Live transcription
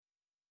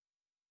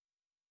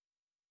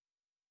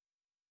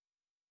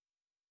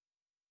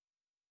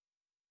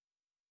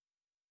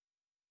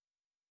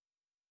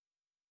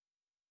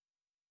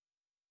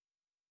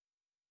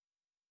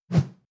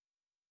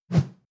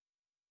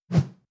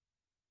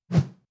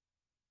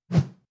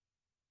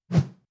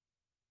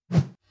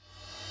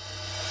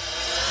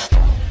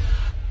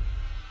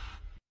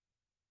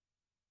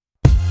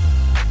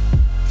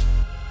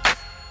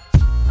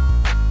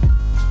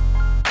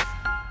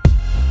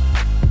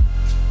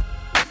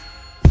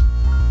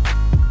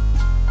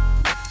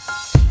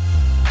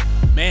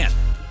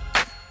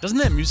Doesn't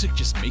that music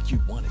just make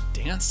you want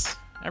to dance?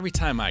 Every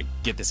time I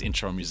get this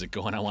intro music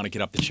going, I want to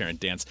get up the chair and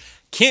dance.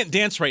 Can't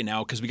dance right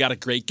now because we got a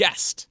great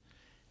guest.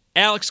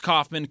 Alex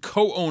Kaufman,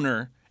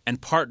 co-owner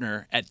and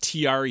partner at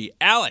TRE.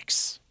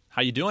 Alex,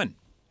 how you doing?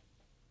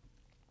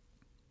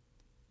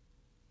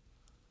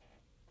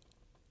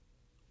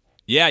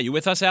 Yeah, you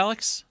with us,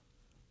 Alex?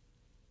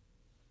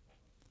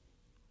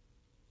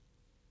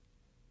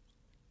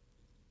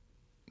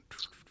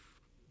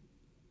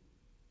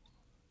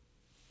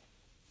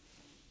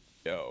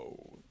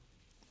 Yo.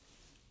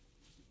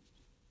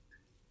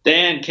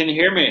 Dan, can you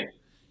hear me?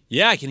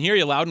 Yeah, I can hear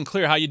you loud and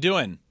clear. How you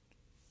doing?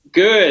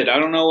 Good. I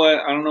don't know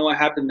what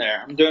happened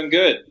there. I'm doing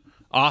good.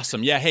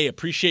 Awesome. Yeah, hey,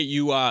 appreciate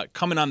you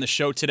coming on the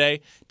show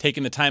today,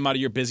 taking the time out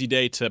of your busy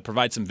day to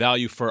provide some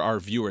value for our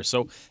viewers.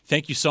 So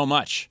thank you so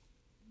much.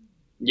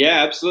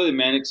 Yeah, absolutely,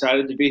 man.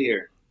 Excited to be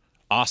here.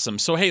 Awesome.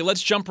 So, hey,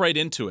 let's jump right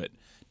into it.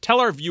 Tell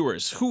our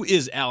viewers, who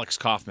is Alex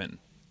Kaufman?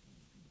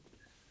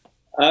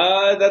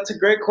 That's a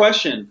great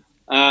question.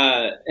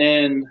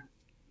 And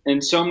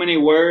in so many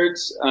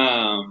words,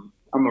 I'm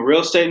a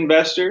real estate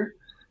investor.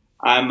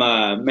 I'm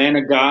a man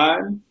of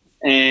God,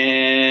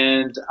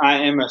 and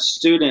I am a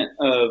student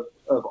of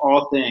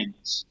all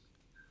things.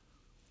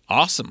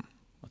 Awesome.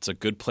 That's a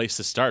good place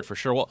to start for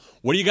sure. Well,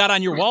 what do you got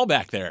on your wall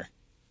back there?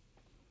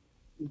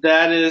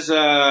 That is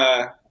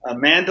a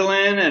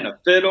mandolin and a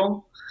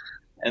fiddle,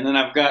 and then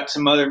I've got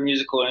some other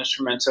musical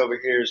instruments over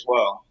here as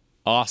well.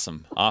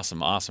 Awesome.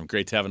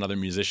 Great to have another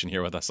musician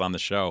here with us on the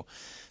show.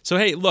 So,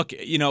 hey, look,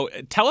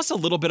 tell us a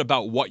little bit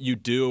about what you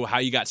do, how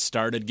you got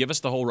started. Give us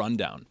the whole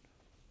rundown.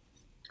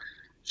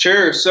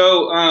 Sure.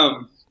 So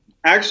I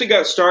actually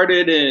got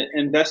started in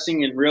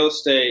investing in real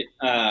estate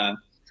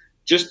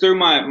just through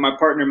my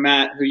partner,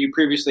 Matt, who you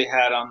previously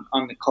had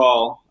on the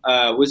call,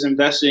 was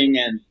investing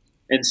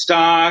in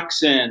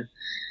stocks and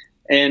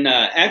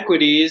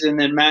equities. And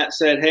then Matt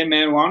said, hey,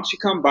 man, why don't you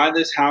come buy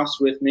this house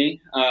with me?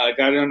 I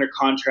got it under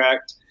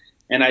contract.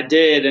 And I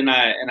did, and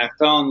I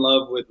fell in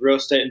love with real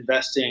estate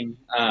investing,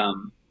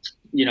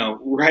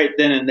 right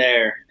then and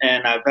there.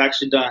 And I've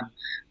actually done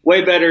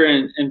way better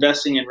in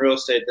investing in real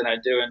estate than I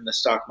do in the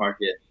stock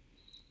market.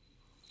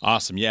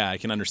 Awesome. Yeah, I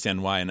can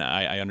understand why, and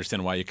I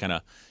understand why you kind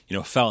of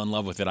fell in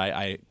love with it.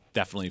 I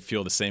definitely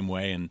feel the same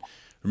way, and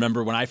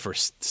remember when I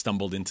first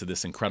stumbled into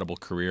this incredible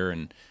career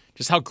and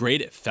just how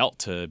great it felt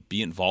to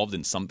be involved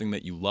in something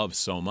that you love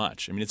so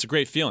much. I mean, it's a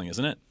great feeling,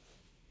 isn't it?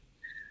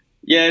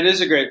 Yeah, it is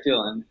a great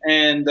feeling.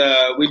 And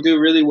we do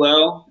really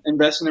well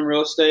investing in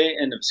real estate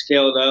and have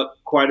scaled up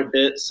quite a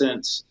bit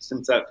since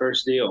that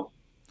first deal.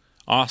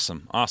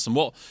 Awesome.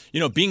 Well,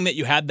 being that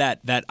you had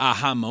that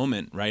aha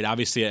moment, right?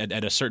 Obviously,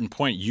 at a certain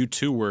point, you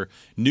too were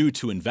new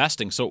to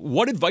investing. So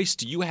what advice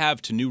do you have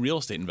to new real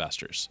estate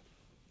investors?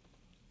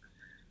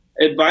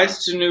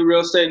 Advice to new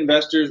real estate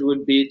investors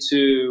would be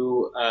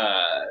to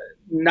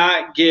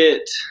not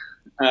get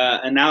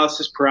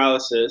analysis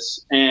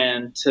paralysis,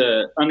 and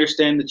to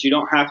understand that you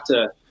don't have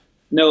to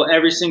know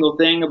every single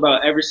thing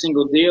about every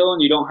single deal,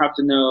 and you don't have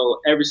to know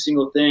every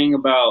single thing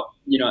about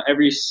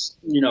every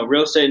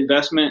real estate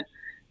investment.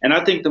 And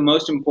I think the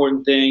most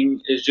important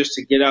thing is just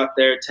to get out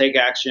there, take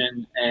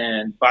action,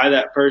 and buy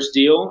that first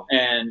deal,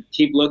 and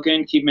keep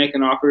looking, keep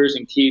making offers,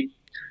 and keep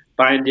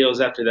buying deals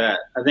after that.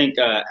 I think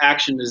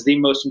action is the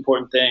most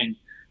important thing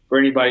for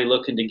anybody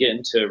looking to get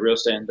into real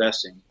estate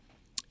investing.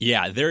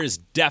 Yeah, there is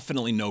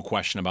definitely no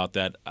question about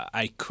that.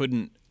 I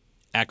couldn't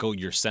echo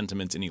your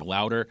sentiments any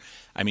louder.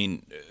 I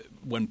mean,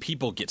 when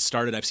people get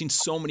started, I've seen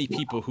so many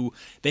people who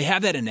they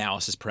have that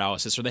analysis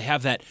paralysis, or they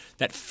have that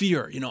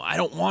fear. I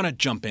don't want to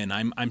jump in.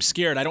 I'm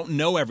scared. I don't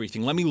know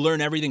everything. Let me learn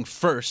everything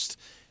first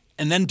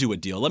and then do a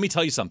deal. Let me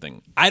tell you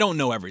something. I don't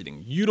know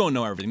everything. You don't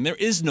know everything. There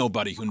is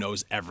nobody who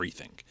knows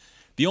everything.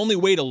 The only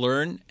way to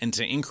learn and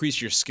to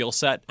increase your skill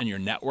set and your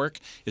network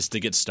is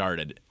to get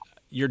started.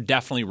 You're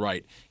definitely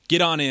right.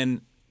 Get on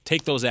in.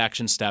 Take those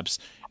action steps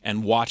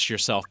and watch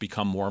yourself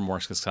become more and more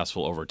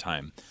successful over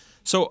time.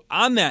 So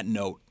on that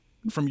note,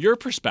 from your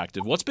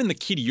perspective, what's been the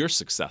key to your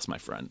success, my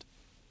friend?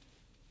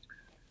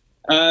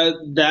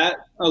 That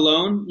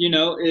alone,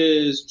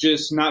 is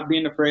just not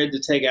being afraid to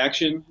take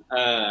action.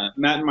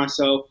 Matt and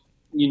myself,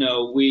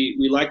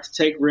 we like to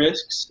take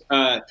risks,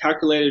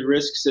 calculated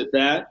risks at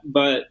that.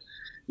 But,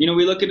 we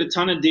look at a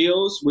ton of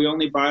deals. We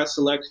only buy a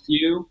select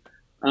few.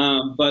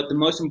 But the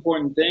most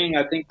important thing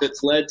I think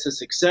that's led to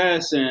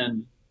success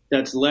and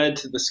that's led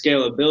to the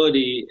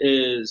scalability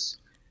is,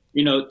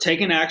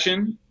 taking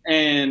action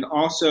and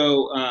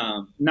also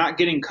not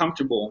getting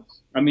comfortable.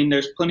 I mean,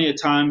 there's plenty of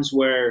times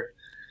where,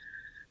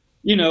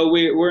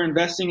 we're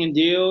investing in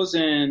deals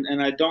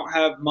and I don't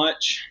have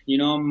much,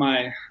 in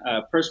my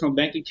personal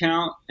bank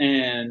account.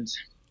 And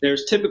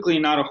there's typically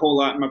not a whole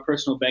lot in my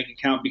personal bank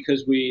account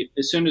because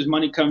as soon as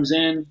money comes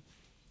in,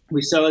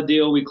 we sell a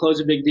deal, we close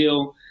a big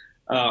deal.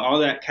 All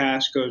that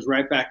cash goes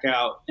right back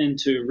out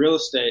into real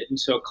estate. And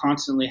so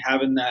constantly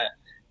having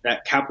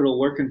that capital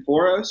working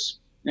for us,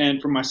 and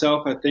for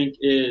myself, I think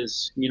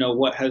is,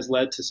 what has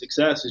led to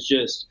success is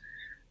just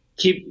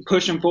keep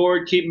pushing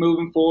forward, keep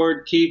moving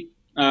forward, keep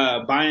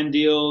buying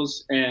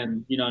deals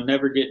and,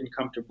 never getting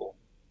comfortable.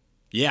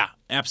 Yeah,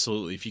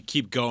 absolutely. If you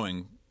keep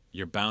going,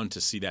 you're bound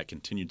to see that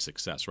continued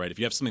success, right? If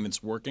you have something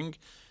that's working,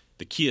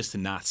 the key is to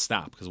not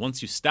stop, because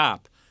once you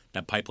stop,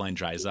 that pipeline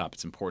dries up.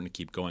 It's important to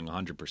keep going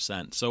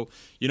 100%. So,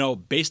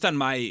 based on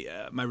my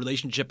my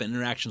relationship and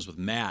interactions with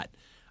Matt,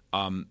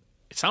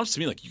 it sounds to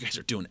me like you guys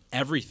are doing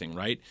everything,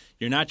 right?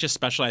 You're not just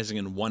specializing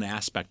in one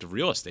aspect of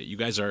real estate. You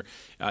guys are,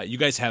 you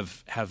guys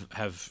have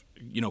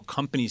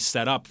companies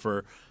set up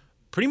for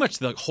pretty much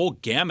the whole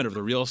gamut of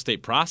the real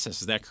estate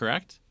process. Is that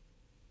correct?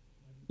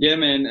 Yeah,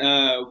 man.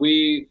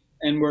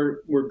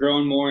 We're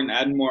growing more and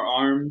adding more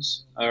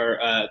arms or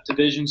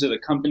divisions of the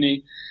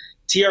company.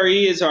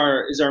 TRE is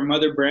our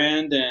mother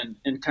brand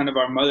and kind of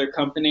our mother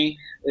company.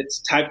 It's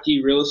Type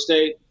D Real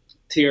Estate,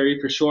 TRE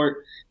for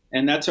short,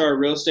 and that's our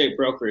real estate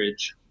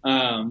brokerage.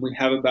 We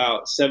have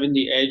about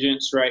 70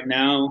 agents right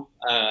now.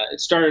 It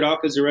started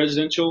off as a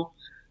residential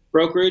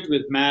brokerage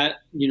with Matt,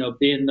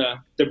 being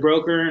the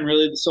broker and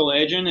really the sole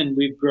agent, and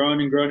we've grown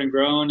and grown and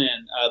grown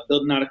and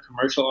building out a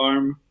commercial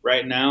arm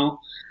right now.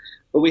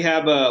 But we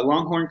have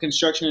Longhorn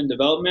Construction and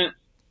Development.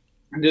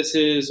 This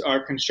is our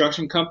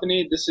construction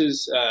company. This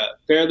is a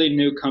fairly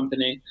new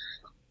company.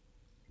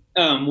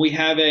 We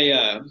have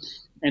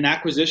an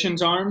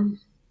acquisitions arm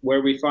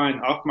where we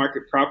find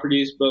off-market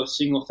properties, both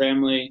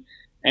single-family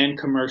and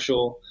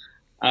commercial.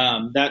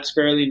 That's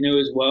fairly new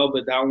as well,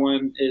 but that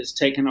one is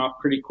taking off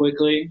pretty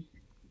quickly.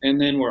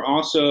 And then we're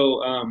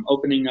also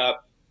opening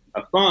up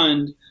a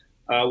fund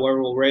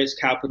where we'll raise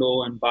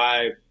capital and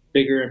buy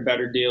bigger and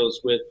better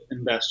deals with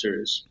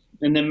investors.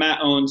 And then Matt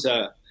owns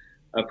a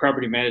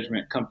property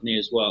management company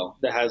as well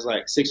that has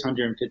like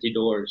 650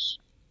 doors.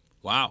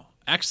 Wow.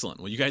 Excellent.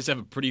 Well, you guys have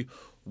a pretty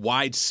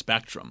wide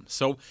spectrum.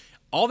 So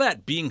all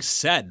that being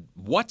said,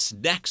 what's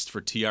next for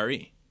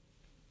TRE?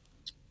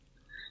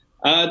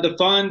 The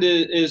fund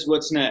is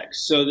what's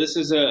next. So this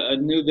is a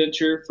new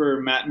venture for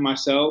Matt and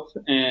myself,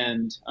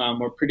 and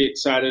we're pretty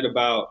excited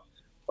about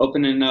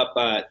opening up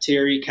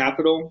TRE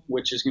Capital,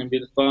 which is going to be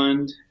the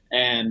fund,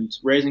 and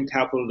raising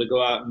capital to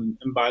go out and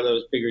buy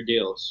those bigger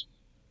deals.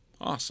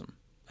 Awesome.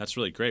 That's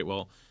really great.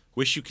 Well,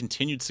 wish you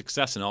continued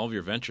success in all of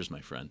your ventures, my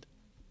friend.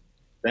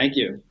 Thank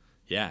you.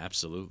 Yeah,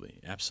 absolutely.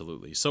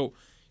 Absolutely. So,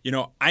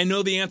 I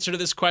know the answer to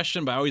this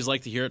question, but I always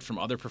like to hear it from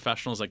other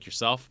professionals like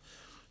yourself.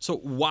 So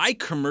why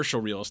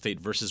commercial real estate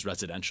versus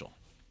residential?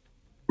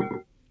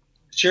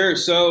 Sure.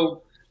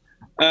 So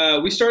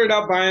I started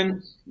out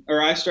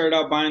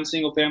buying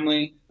single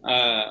family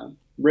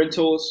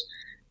rentals.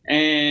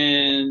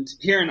 And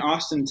here in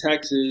Austin,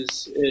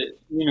 Texas,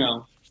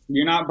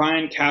 you're not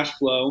buying cash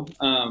flow.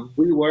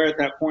 We were at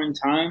that point in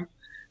time,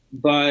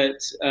 but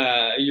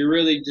you're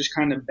really just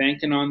kind of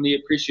banking on the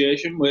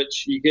appreciation,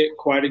 which you get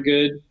quite a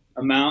good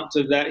amount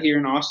of that here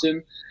in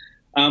Austin.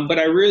 But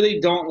I really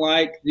don't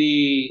like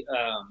the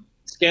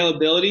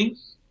scalability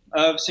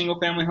of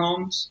single-family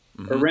homes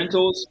or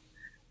rentals.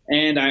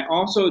 And I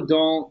also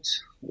don't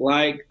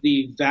like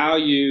the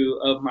value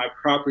of my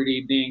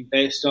property being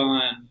based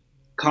on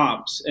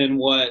comps and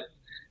what,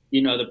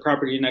 the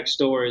property next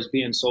door is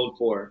being sold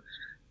for.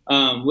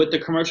 With the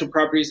commercial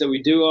properties that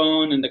we do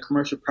own and the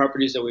commercial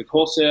properties that we've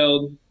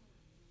wholesaled,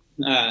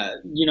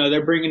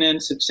 they're bringing in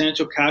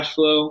substantial cash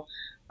flow.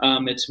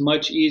 It's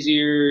much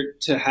easier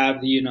to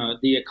have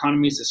the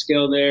economies of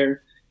scale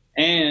there,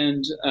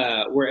 and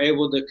we're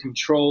able to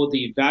control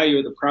the value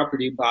of the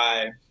property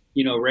by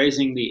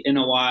raising the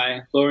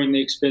NOI, lowering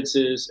the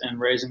expenses, and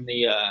raising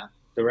the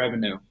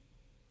revenue.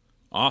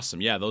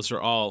 Awesome. Yeah, those are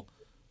all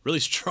really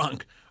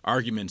strong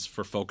arguments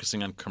for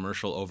focusing on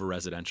commercial over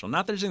residential.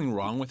 Not that there's anything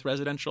wrong with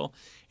residential.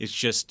 It's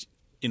just,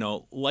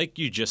 like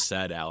you just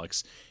said,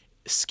 Alex,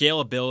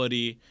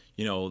 scalability,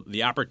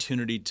 the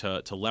opportunity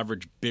to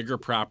leverage bigger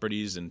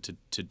properties and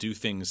to do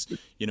things,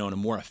 in a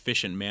more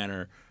efficient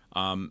manner.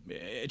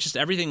 It's just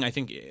everything. I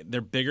think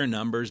they're bigger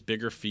numbers,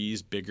 bigger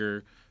fees,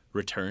 bigger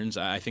returns.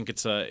 I think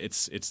it's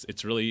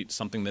really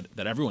something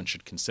that everyone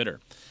should consider.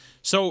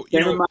 So,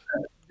 same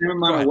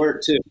amount of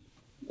work too.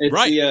 It's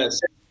right. The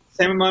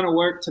same amount of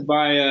work to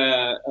buy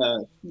a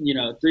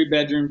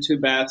 3-bedroom,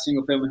 2-bath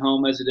single family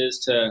home as it is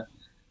to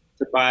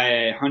buy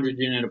a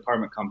 100-unit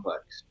apartment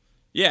complex.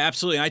 Yeah,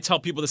 absolutely. And I tell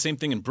people the same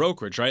thing in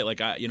brokerage, right?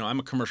 Like, I'm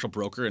a commercial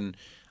broker, and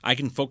I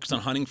can focus on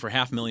hunting for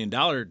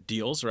 $500,000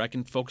 deals, or I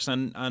can focus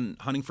on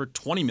hunting for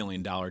 $20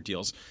 million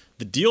deals.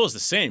 The deal is the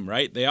same,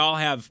 right? They all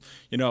have,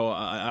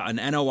 an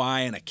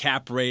NOI and a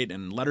cap rate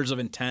and letters of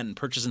intent and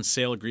purchase and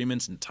sale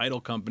agreements and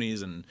title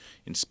companies and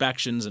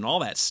inspections and all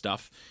that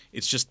stuff.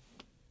 It's just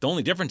the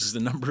only difference is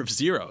the number of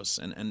zeros,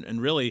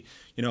 and really,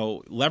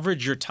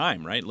 leverage your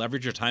time, right?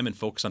 Leverage your time and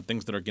focus on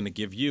things that are going to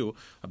give you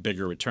a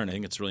bigger return. I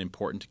think it's really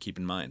important to keep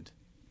in mind.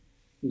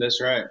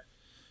 That's right.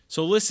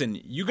 So listen,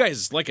 you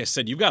guys, like I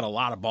said, you've got a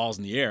lot of balls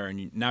in the air,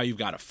 and now you've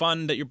got a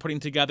fund that you're putting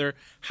together.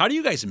 How do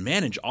you guys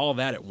manage all of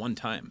that at one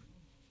time?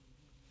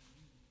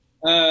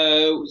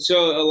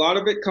 So a lot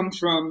of it comes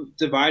from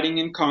dividing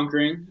and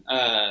conquering.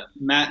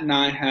 Matt and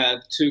I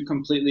have two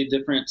completely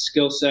different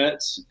skill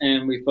sets,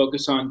 and we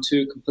focus on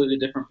two completely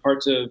different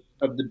parts of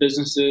the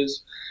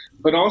businesses,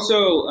 but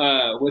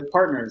also with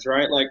partners,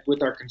 right? Like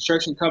with our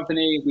construction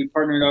company, we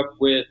partnered up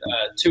with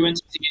two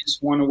entities,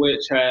 one of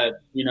which had,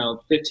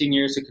 15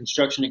 years of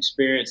construction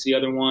experience. The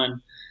other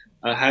one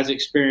has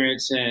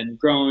experience in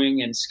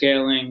growing and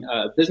scaling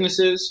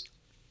businesses.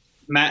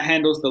 Matt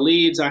handles the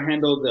leads. I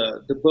handle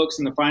the books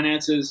and the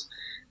finances.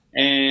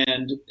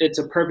 And it's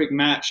a perfect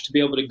match to be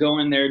able to go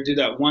in there, do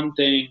that one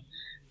thing,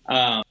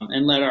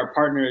 and let our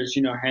partners,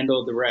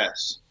 handle the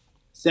rest.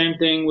 Same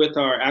thing with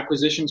our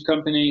acquisitions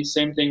company.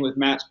 Same thing with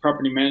Matt's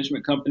property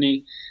management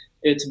company.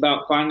 It's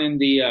about finding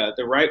the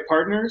right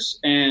partners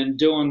and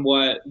doing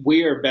what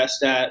we are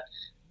best at.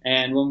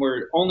 And when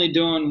we're only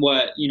doing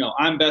what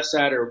I'm best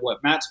at or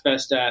what Matt's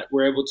best at,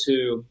 we're able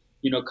to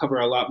cover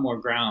a lot more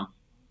ground.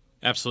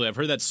 Absolutely. I've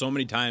heard that so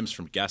many times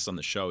from guests on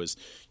the show is,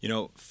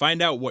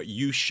 find out what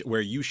where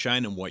you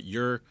shine and what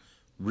you're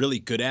really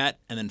good at,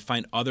 and then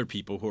find other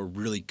people who are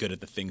really good at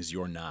the things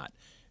you're not,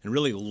 and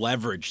really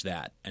leverage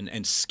that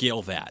and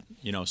scale that,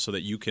 so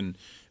that you can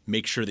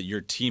make sure that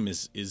your team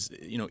is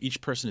each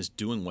person is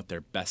doing what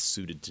they're best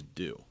suited to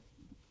do.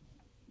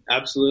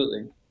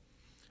 Absolutely.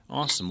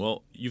 Awesome.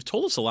 Well, you've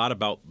told us a lot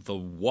about the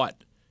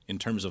what in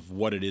terms of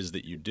what it is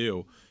that you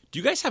do. Do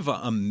you guys have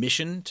a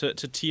mission to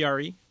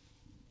TRE?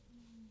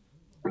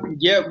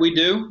 Yeah, we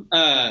do.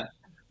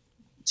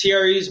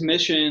 TRE's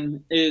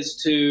mission is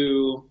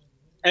to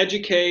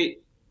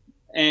educate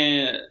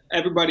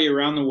everybody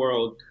around the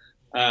world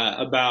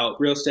about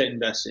real estate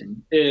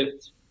investing.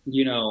 If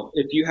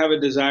you have a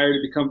desire to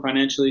become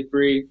financially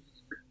free,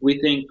 we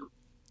think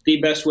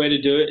the best way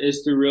to do it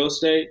is through real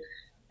estate.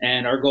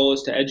 And our goal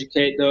is to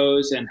educate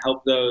those and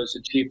help those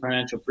achieve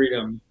financial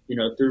freedom,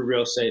 through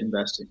real estate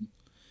investing.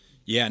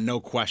 Yeah, no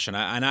question.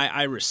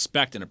 I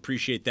respect and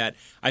appreciate that.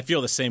 I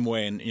feel the same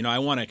way, and I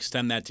want to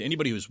extend that to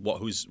anybody who's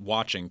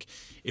watching.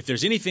 If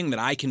there's anything that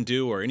I can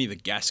do or any of the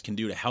guests can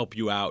do to help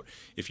you out,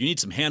 if you need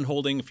some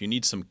hand-holding, if you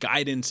need some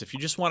guidance, if you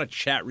just want to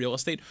chat real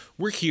estate,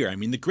 we're here. I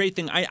mean, the great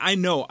thing, I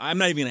know, I'm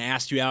not even going to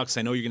ask you, Alex.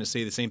 I know you're going to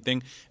say the same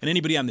thing, and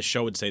anybody on the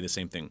show would say the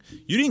same thing.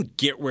 You didn't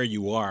get where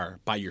you are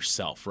by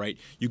yourself, right?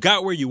 You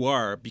got where you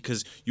are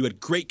because you had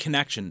great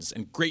connections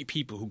and great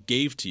people who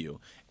gave to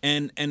you.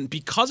 And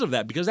because of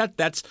that, because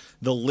that's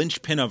the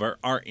linchpin of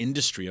our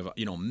industry of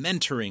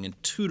mentoring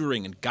and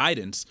tutoring and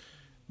guidance,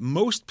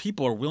 most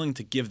people are willing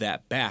to give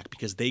that back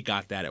because they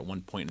got that at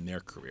one point in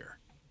their career.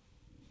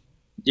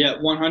 Yeah,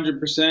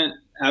 100%,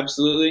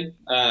 absolutely.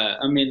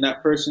 That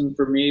person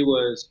for me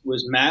was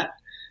Matt,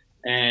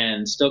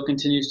 and still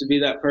continues to be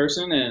that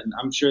person. And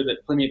I'm sure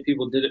that plenty of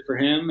people did it for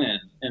him,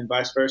 and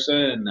vice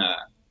versa. And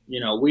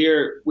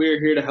we're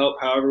here to help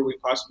however we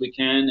possibly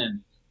can. And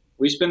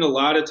we spend a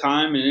lot of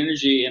time and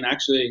energy and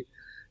actually,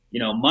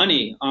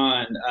 money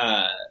on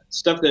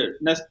stuff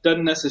that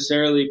doesn't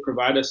necessarily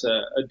provide us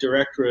a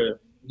direct,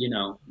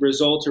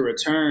 result or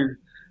return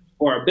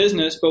for our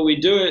business, but we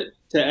do it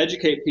to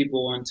educate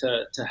people and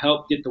to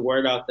help get the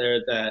word out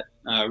there that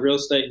real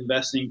estate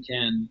investing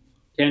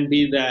can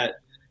be that,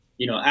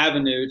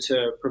 avenue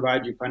to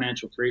provide you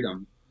financial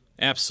freedom.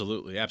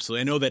 Absolutely,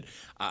 absolutely. I know that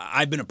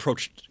I've been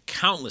approached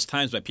countless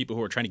times by people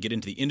who are trying to get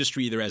into the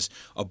industry either as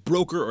a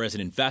broker or as an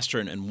investor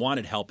and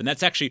wanted help. And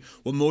that's actually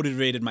what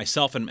motivated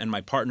myself and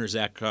my partner,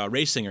 Zach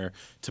Raysinger,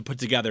 to put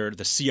together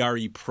the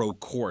CRE Pro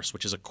course,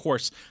 which is a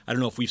course, I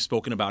don't know if we've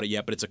spoken about it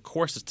yet, but it's a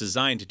course that's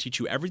designed to teach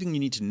you everything you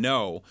need to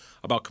know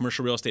about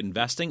commercial real estate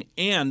investing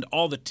and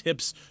all the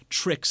tips,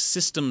 tricks,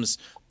 systems,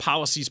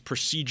 policies,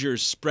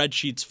 procedures,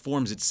 spreadsheets,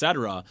 forms,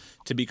 etc.,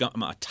 to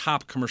become a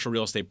top commercial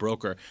real estate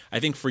broker. I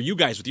think for you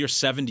guys with your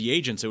 70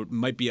 agents, it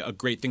might be a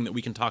great thing that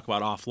we can talk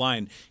about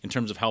offline in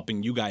terms of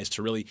helping you guys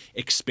to really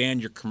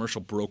expand your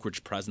commercial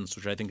brokerage presence,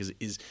 which I think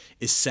is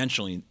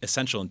essential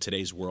in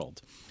today's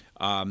world.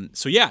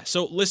 So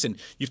listen,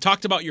 you've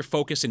talked about your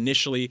focus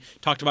initially,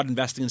 talked about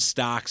investing in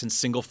stocks and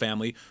single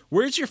family.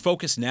 Where's your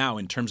focus now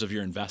in terms of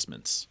your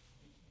investments?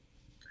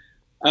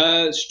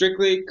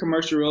 Strictly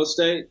commercial real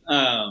estate.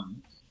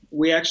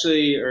 We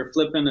actually are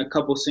flipping a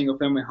couple single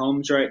family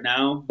homes right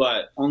now,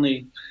 but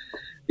only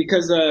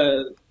because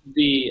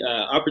the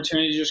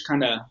opportunity just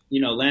kind of,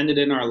 landed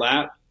in our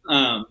lap.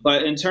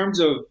 But in terms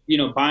of,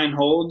 buying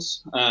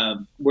holds,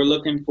 we're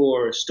looking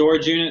for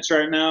storage units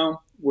right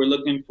now. We're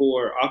looking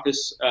for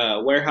office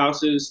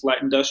warehouses,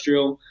 light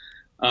industrial.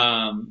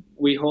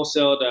 We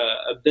wholesaled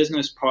a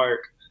business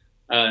park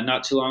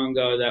not too long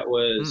ago that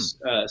was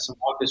some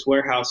office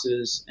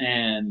warehouses,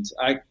 and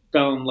I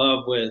fell in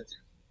love with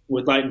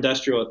light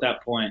industrial at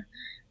that point.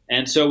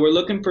 And so we're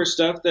looking for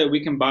stuff that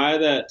we can buy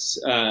that's,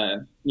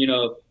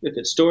 if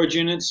it's storage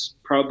units,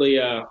 probably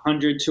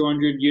 100,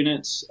 200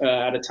 units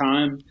at a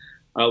time.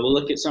 We'll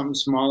look at something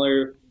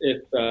smaller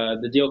if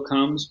the deal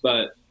comes,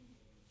 but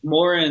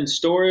more in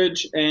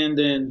storage and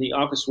in the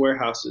office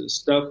warehouses,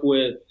 stuff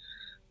with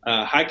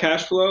high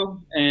cash flow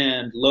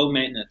and low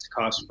maintenance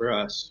costs for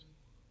us.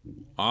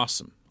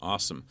 Awesome.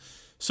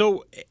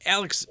 So,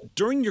 Alex,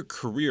 during your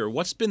career,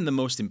 what's been the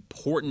most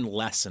important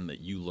lesson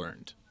that you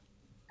learned?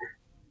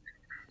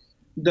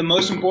 The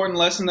most important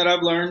lesson that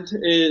I've learned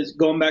is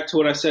going back to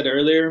what I said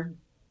earlier,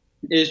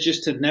 is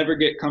just to never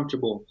get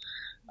comfortable.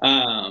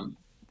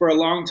 For a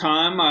long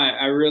time,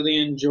 I really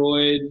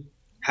enjoyed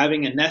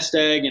having a nest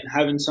egg and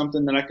having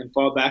something that I can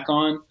fall back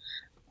on.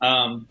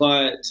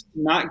 But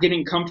not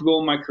getting comfortable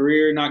in my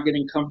career, not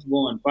getting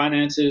comfortable in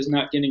finances,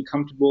 not getting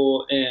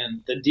comfortable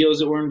in the deals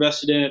that we're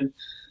invested in,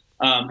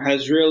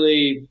 has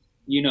really,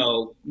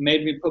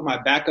 made me put my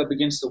back up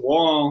against the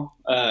wall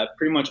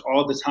pretty much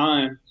all the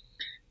time.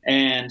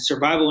 And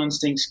survival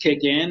instincts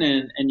kick in,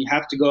 and you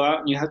have to go out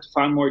and you have to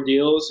find more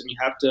deals, and you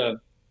have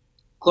to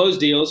close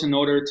deals in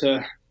order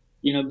to,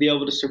 be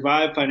able to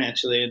survive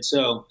financially. And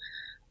so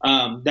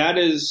that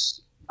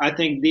is, I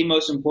think, the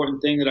most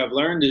important thing that I've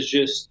learned is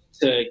just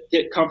to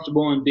get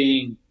comfortable in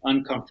being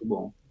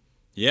uncomfortable.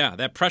 Yeah,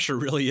 that pressure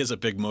really is a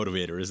big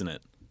motivator, isn't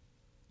it?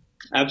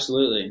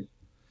 Absolutely.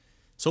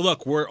 So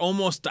look, we're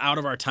almost out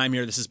of our time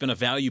here. This has been a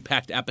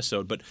value-packed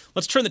episode, but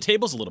let's turn the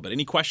tables a little bit.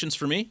 Any questions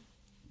for me?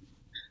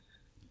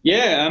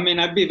 Yeah,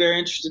 I'd be very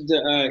interested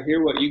to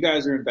hear what you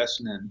guys are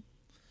investing in.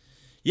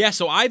 Yeah,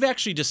 so I've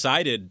actually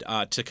decided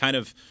to kind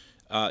of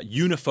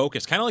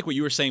unifocus, kind of like what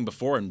you were saying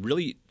before, and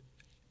really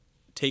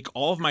take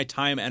all of my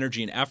time,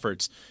 energy, and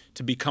efforts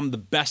to become the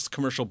best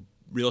commercial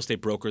real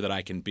estate broker that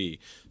I can be.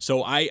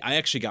 So I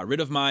actually got rid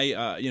of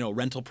my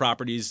rental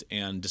properties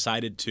and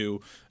decided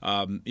to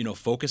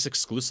focus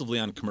exclusively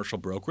on commercial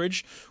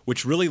brokerage,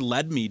 which really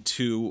led me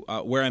to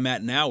where I'm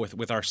at now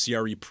with our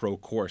CRE Pro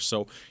course.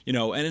 So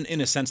and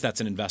in a sense that's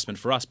an investment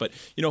for us, but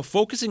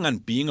focusing on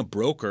being a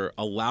broker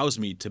allows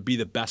me to be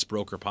the best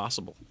broker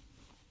possible.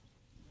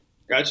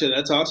 Gotcha,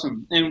 that's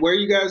awesome. And where are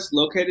you guys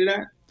located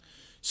at?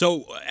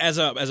 So as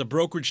a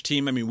brokerage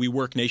team, we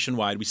work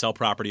nationwide. We sell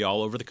property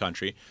all over the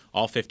country,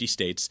 all 50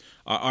 states.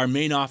 Our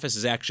main office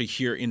is actually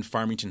here in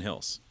Farmington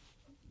Hills.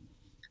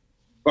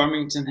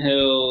 Farmington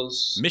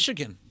Hills.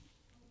 Michigan,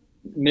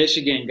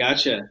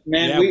 gotcha.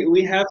 Man,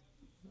 yeah.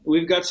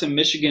 We've got some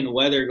Michigan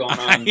weather going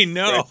on.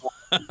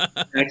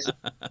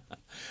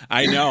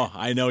 I know.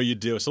 I know you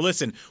do. So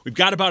listen, we've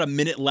got about a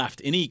minute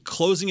left. Any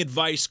closing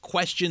advice,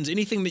 questions,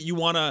 anything that you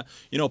want to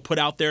put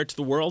out there to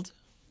the world?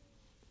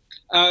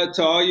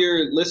 To all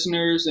your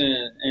listeners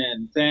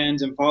and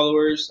fans and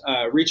followers,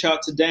 reach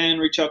out to Dan,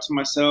 reach out to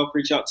myself,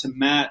 reach out to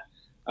Matt.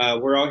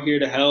 We're all here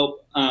to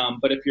help.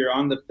 But if you're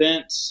on the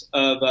fence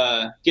of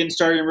getting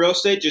started in real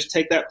estate, just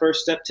take that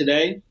first step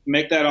today,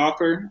 make that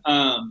offer.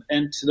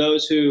 And to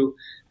those who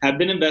have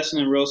been investing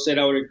in real estate,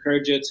 I would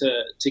encourage you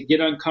to get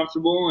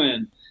uncomfortable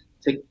and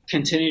to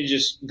continue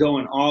just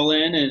going all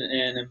in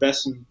and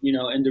investing,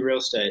 into real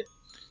estate.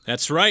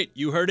 That's right.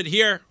 You heard it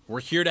here. We're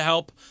here to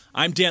help.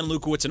 I'm Dan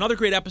Lukowitz. Another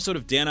great episode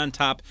of Dan on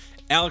Top.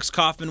 Alex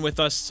Kaufman with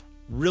us.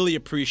 Really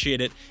appreciate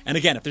it. And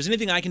again, if there's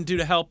anything I can do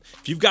to help,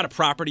 if you've got a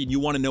property and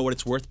you want to know what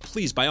it's worth,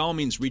 please, by all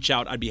means, reach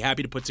out. I'd be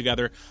happy to put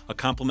together a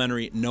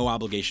complimentary, no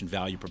obligation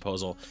value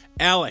proposal.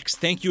 Alex,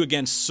 thank you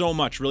again so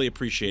much. Really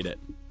appreciate it.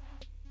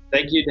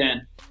 Thank you,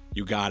 Dan.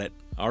 You got it.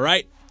 All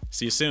right.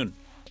 See you soon.